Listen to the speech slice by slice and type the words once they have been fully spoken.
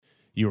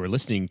You are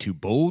listening to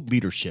Bold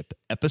Leadership,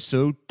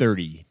 Episode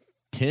 30,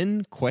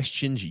 10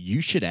 Questions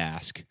You Should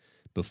Ask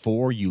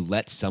Before You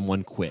Let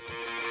Someone Quit.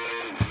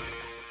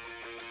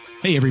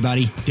 Hey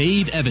everybody,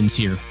 Dave Evans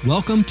here.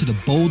 Welcome to the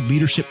Bold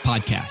Leadership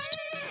Podcast.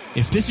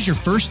 If this is your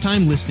first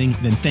time listening,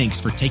 then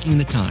thanks for taking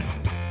the time.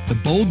 The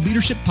Bold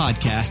Leadership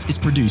Podcast is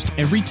produced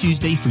every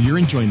Tuesday for your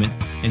enjoyment,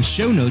 and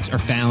show notes are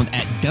found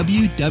at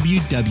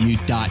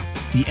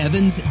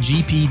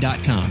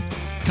www.theevansgp.com.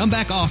 Come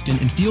back often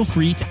and feel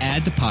free to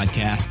add the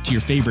podcast to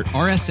your favorite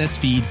RSS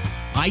feed,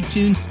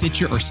 iTunes,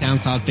 Stitcher, or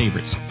SoundCloud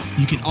favorites.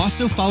 You can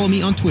also follow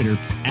me on Twitter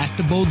at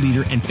The Bold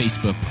Leader and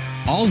Facebook.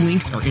 All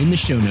links are in the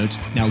show notes.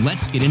 Now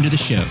let's get into the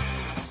show.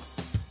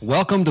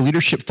 Welcome to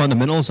Leadership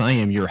Fundamentals. I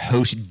am your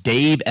host,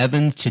 Dave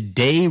Evans.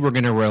 Today we're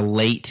going to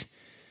relate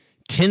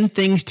 10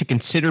 things to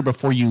consider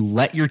before you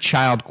let your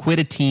child quit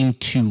a team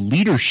to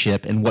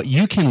leadership, and what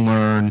you can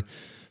learn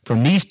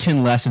from these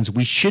 10 lessons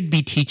we should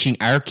be teaching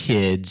our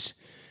kids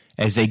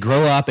as they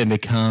grow up and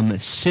become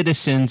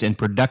citizens and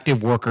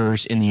productive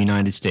workers in the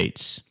United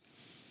States.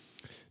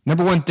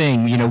 Number one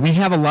thing, we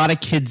have a lot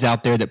of kids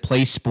out there that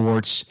play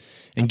sports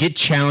and get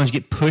challenged,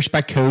 get pushed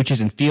by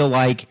coaches and feel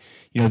like,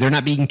 they're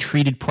not being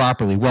treated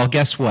properly. Well,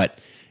 guess what?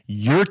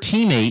 Your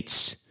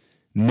teammates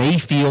may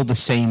feel the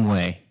same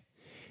way.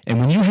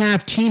 And when you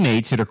have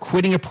teammates that are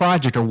quitting a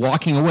project or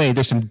walking away,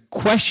 there's some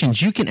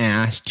questions you can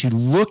ask to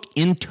look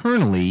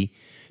internally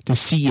to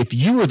see if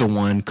you are the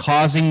one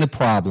causing the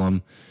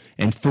problem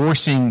and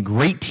forcing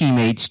great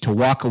teammates to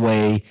walk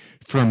away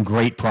from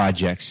great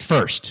projects.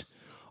 First,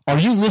 are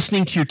you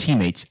listening to your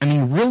teammates?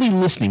 Really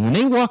listening. When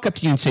they walk up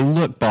to you and say,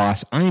 "Look,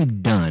 boss,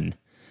 I'm done.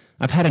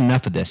 I've had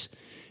enough of this."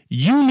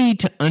 You need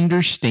to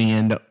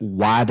understand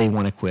why they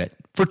want to quit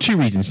for two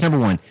reasons. Number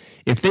one,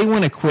 if they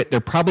want to quit, they're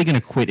probably going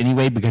to quit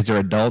anyway because they're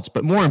adults.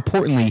 But more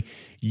importantly,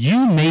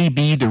 you may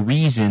be the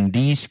reason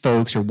these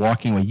folks are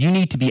walking away. You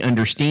need to be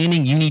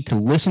understanding. You need to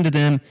listen to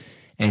them,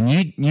 and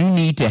you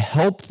need to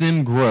help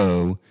them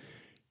grow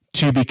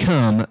to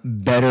become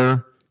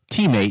better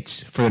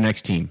teammates for the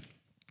next team.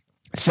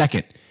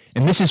 Second,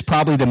 and this is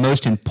probably the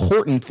most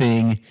important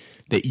thing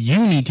that you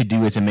need to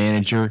do as a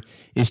manager,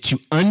 is to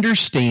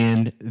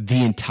understand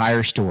the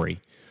entire story.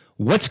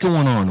 What's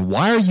going on?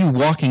 Why are you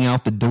walking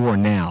out the door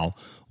now?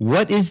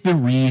 What is the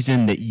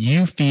reason that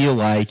you feel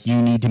like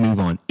you need to move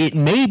on? It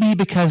may be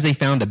because they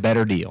found a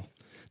better deal.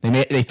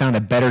 They found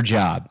a better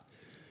job.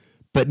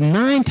 But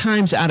 9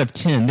 times out of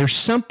 10, there's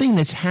something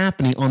that's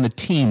happening on the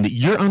team that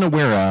you're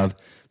unaware of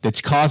that's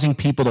causing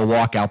people to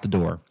walk out the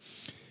door.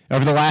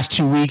 Over the last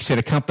 2 weeks at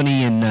a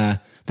company in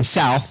the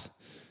South,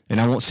 and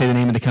I won't say the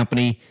name of the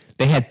company,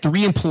 they had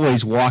 3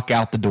 employees walk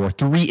out the door,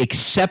 3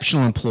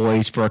 exceptional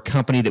employees for a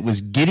company that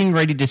was getting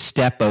ready to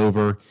step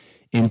over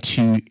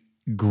into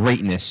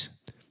greatness.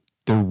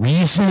 The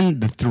reason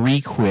the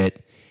 3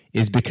 quit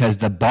is because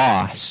the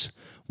boss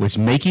was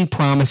making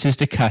promises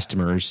to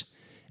customers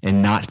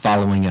and not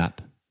following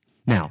up.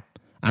 Now,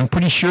 I'm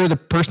pretty sure the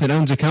person that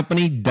owns the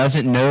company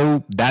doesn't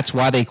know that's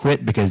why they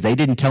quit, because they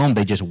didn't tell them.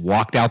 They just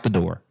walked out the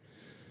door.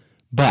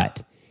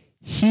 But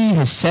he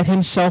has set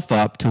himself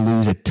up to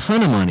lose a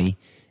ton of money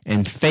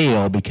and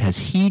fail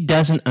because he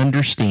doesn't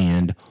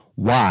understand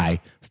why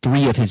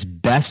 3 of his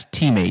best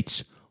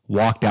teammates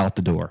walked out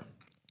the door.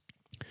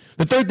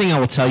 The third thing I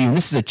will tell you, and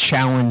this is a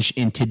challenge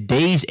in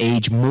today's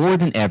age more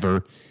than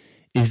ever,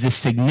 is the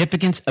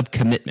significance of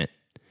commitment.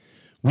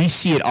 We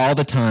see it all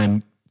the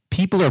time.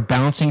 People are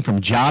bouncing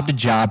from job to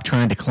job,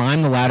 trying to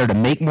climb the ladder to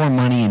make more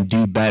money and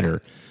do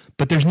better.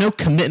 But there's no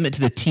commitment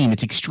to the team.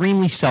 It's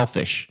extremely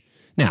selfish.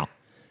 Now,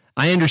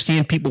 I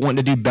understand people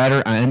wanting to do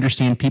better. I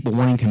understand people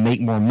wanting to make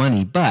more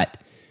money.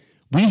 But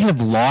we have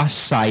lost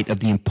sight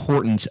of the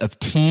importance of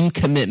team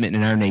commitment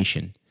in our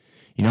nation.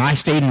 I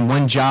stayed in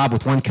one job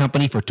with one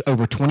company for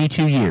over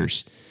 22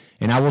 years.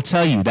 And I will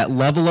tell you, that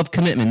level of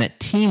commitment, that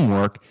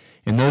teamwork,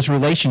 and those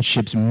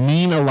relationships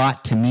mean a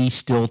lot to me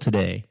still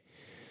today.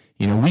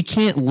 We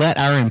can't let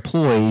our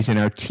employees and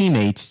our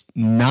teammates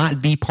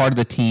not be part of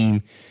the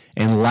team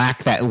and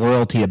lack that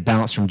loyalty to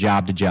bounce from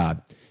job to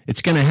job.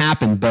 It's going to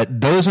happen,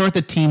 but those aren't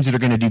the teams that are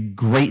going to do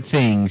great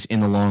things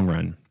in the long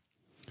run.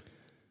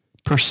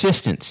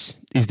 Persistence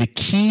is the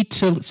key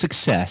to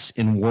success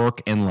in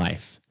work and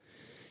life.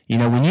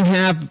 When you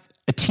have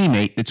a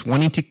teammate that's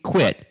wanting to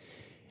quit,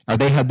 are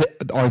they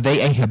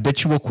a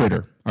habitual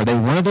quitter? Are they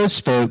one of those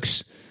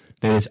folks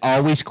that is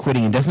always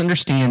quitting and doesn't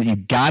understand that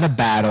you've got to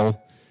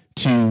battle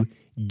to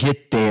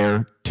get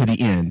there to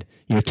the end?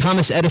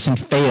 Thomas Edison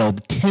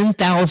failed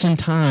 10,000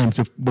 times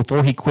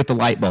before he quit the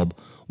light bulb.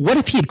 What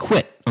if he had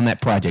quit on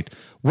that project?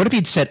 What if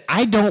he'd said,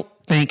 "I don't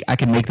think I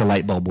can make the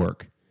light bulb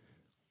work"?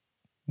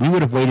 We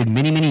would have waited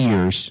many, many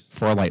years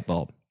for a light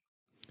bulb.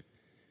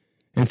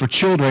 And for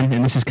children,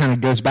 and this is kind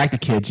of goes back to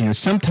kids,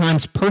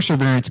 sometimes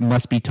perseverance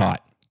must be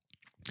taught.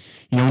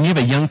 When you have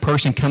a young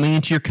person coming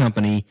into your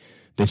company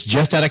that's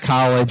just out of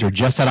college or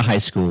just out of high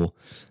school,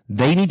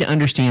 they need to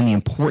understand the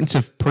importance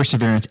of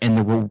perseverance and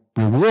the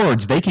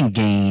rewards they can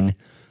gain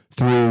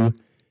through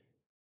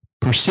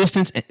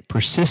persistent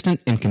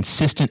and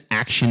consistent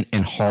action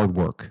and hard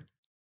work.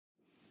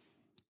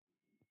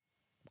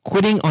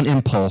 Quitting on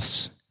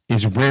impulse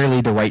is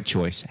rarely the right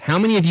choice. How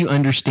many of you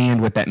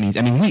understand what that means?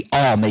 I mean, we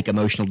all make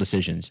emotional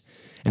decisions.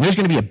 And there's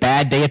going to be a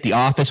bad day at the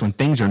office when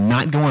things are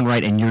not going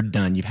right and you're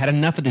done. You've had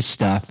enough of this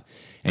stuff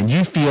and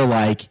you feel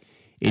like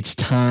it's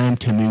time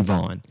to move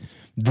on.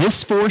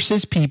 This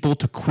forces people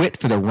to quit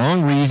for the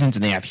wrong reasons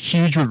and they have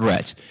huge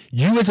regrets.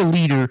 You as a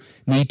leader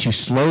need to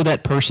slow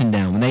that person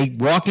down. When they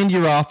walk into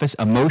your office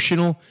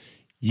emotional,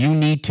 you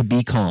need to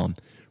be calm.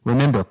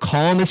 Remember,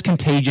 calm is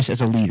contagious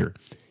as a leader.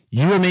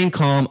 You remain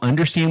calm,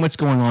 understand what's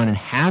going on, and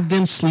have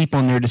them sleep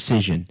on their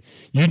decision.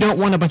 You don't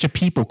want a bunch of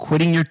people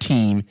quitting your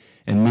team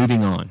and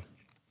moving on.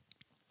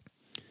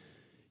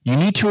 You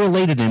need to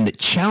relay to them that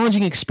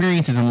challenging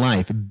experiences in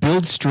life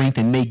build strength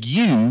and make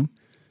you,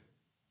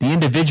 the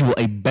individual,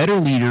 a better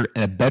leader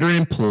and a better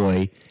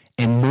employee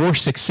and more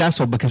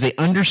successful because they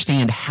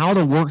understand how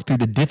to work through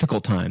the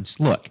difficult times.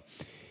 Look,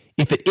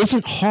 if it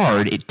isn't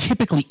hard, it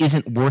typically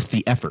isn't worth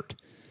the effort.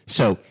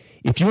 So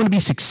if you want to be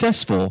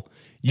successful,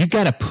 you've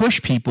got to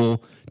push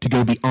people to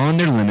go beyond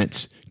their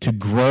limits, to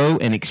grow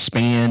and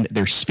expand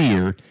their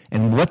sphere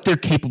and what they're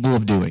capable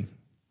of doing.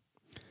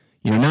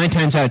 9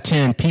 times out of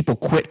 10, people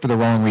quit for the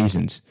wrong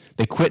reasons.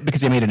 They quit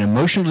because they made an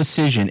emotional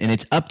decision, and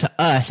it's up to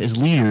us as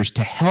leaders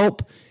to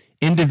help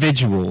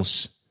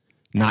individuals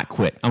not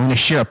quit. I'm going to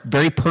share a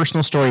very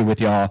personal story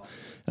with y'all.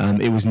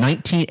 It was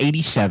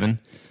 1987.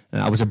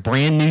 I was a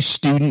brand new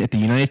student at the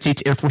United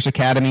States Air Force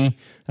Academy,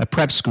 a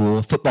prep school,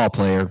 a football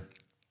player,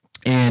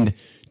 and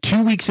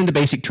 2 weeks into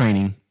basic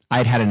training,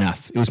 I'd had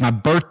enough. It was my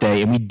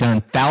birthday, and we'd done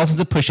thousands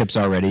of push-ups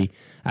already.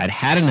 I'd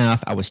had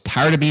enough. I was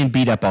tired of being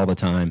beat up all the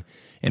time.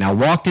 And I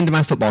walked into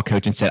my football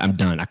coach and said, I'm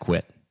done. I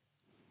quit.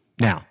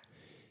 Now,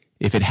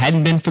 if it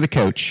hadn't been for the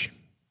coach,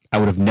 I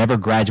would have never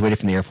graduated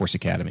from the Air Force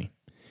Academy.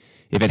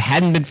 If it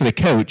hadn't been for the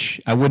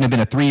coach, I wouldn't have been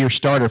a 3-year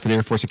starter for the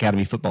Air Force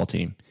Academy football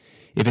team.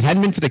 If it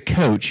hadn't been for the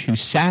coach who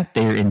sat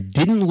there and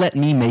didn't let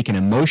me make an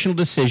emotional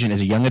decision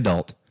as a young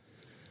adult,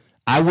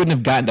 I wouldn't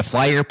have gotten to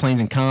fly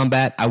airplanes in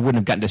combat. I wouldn't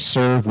have gotten to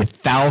serve with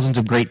thousands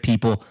of great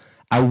people.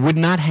 I would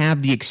not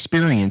have the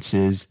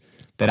experiences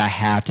that I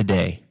have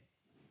today.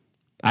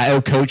 I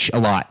owe Coach a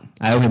lot.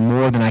 I owe him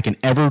more than I can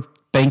ever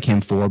thank him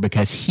for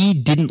because he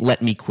didn't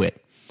let me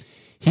quit.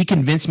 He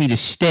convinced me to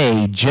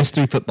stay just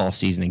through football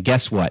season. And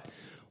guess what?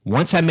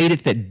 Once I made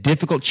it that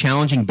difficult,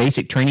 challenging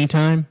basic training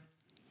time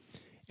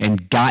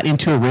and got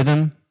into a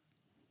rhythm,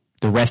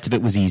 the rest of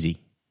it was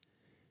easy.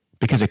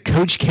 Because a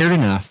coach cared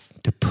enough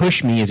to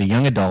push me as a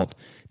young adult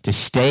to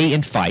stay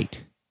and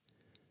fight.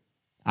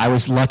 I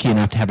was lucky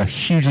enough to have a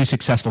hugely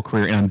successful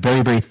career, and I'm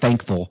very, very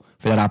thankful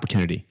for that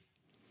opportunity.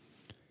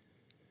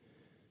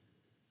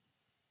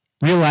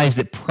 Realize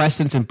that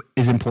precedence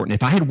is important.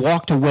 If I had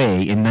walked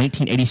away in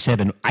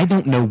 1987, I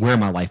don't know where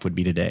my life would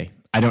be today.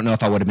 I don't know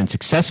if I would have been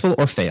successful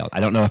or failed. I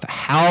don't know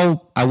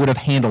how I would have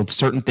handled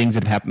certain things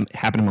that have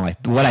happened in my life.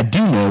 But what I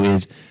do know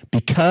is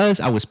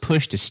because I was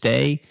pushed to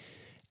stay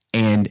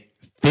and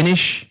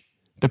finish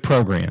the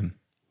program,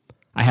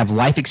 I have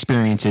life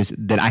experiences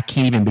that I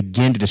can't even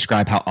begin to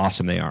describe how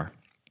awesome they are.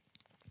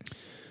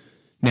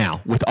 Now,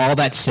 with all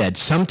that said,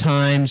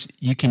 sometimes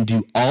you can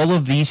do all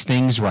of these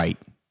things right,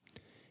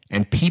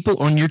 and people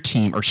on your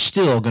team are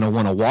still going to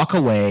want to walk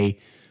away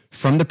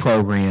from the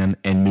program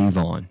and move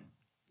on.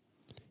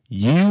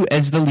 You,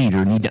 as the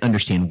leader, need to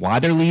understand why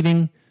they're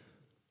leaving,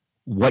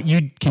 what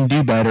you can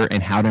do better,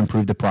 and how to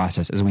improve the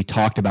process, as we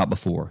talked about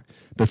before.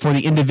 But for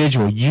the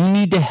individual, you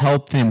need to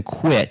help them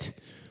quit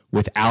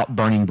without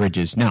burning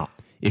bridges. Now,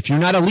 if you're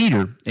not a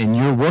leader and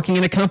you're working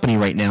in a company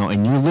right now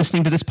and you're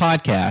listening to this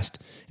podcast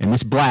and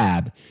this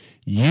blab,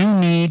 you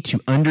need to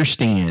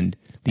understand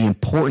the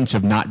importance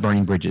of not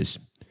burning bridges.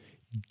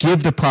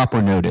 Give the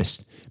proper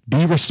notice.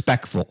 Be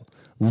respectful.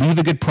 Leave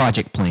a good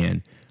project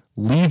plan.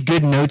 Leave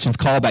good notes and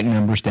callback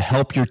numbers to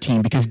help your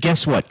team, because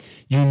guess what?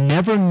 You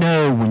never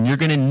know when you're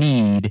going to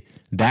need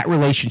that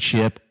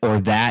relationship or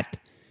that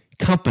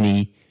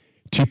company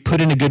to put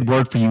in a good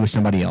word for you with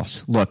somebody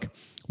else. Look,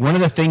 one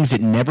of the things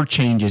that never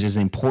changes is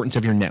the importance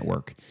of your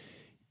network.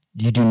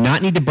 You do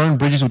not need to burn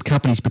bridges with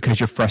companies because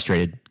you're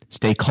frustrated.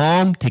 Stay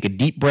calm, take a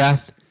deep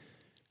breath,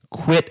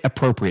 quit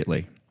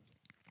appropriately.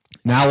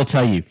 Now I will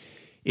tell you,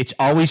 it's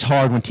always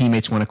hard when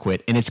teammates want to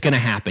quit, and it's going to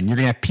happen. You're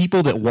going to have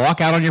people that walk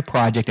out on your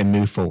project and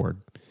move forward.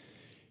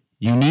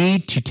 You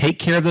need to take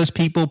care of those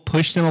people,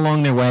 push them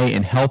along their way,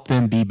 and help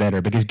them be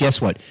better, because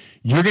guess what?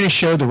 You're going to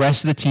show the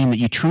rest of the team that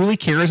you truly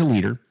care as a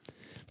leader,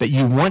 that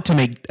you want to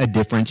make a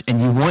difference,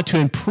 and you want to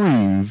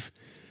improve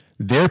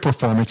their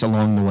performance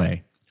along the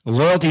way.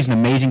 Loyalty is an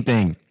amazing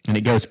thing, and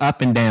it goes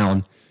up and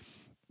down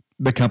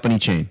the company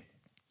chain.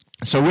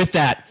 So with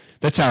that,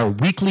 that's our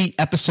weekly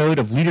episode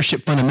of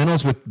Leadership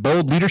Fundamentals with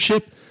Bold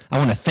Leadership. I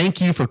want to thank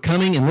you for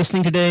coming and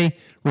listening today.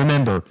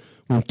 Remember,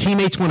 when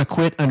teammates want to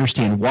quit,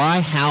 understand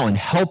why, how, and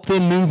help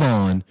them move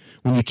on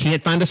when you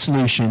can't find a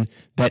solution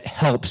that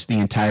helps the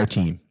entire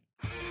team.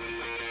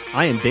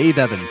 I am Dave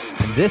Evans,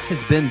 and this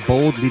has been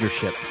Bold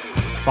Leadership.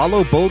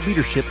 Follow Bold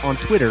Leadership on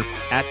Twitter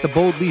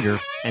 @TheBoldLeader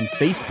and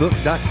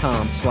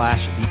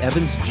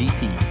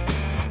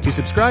Facebook.com/TheEvansGP. To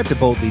subscribe to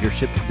Bold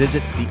Leadership,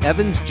 visit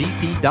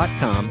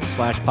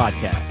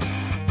theevansgp.com/podcast.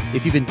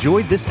 If you've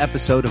enjoyed this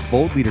episode of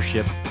Bold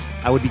Leadership,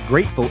 I would be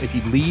grateful if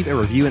you'd leave a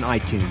review in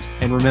iTunes.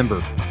 And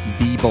remember,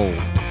 be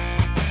bold.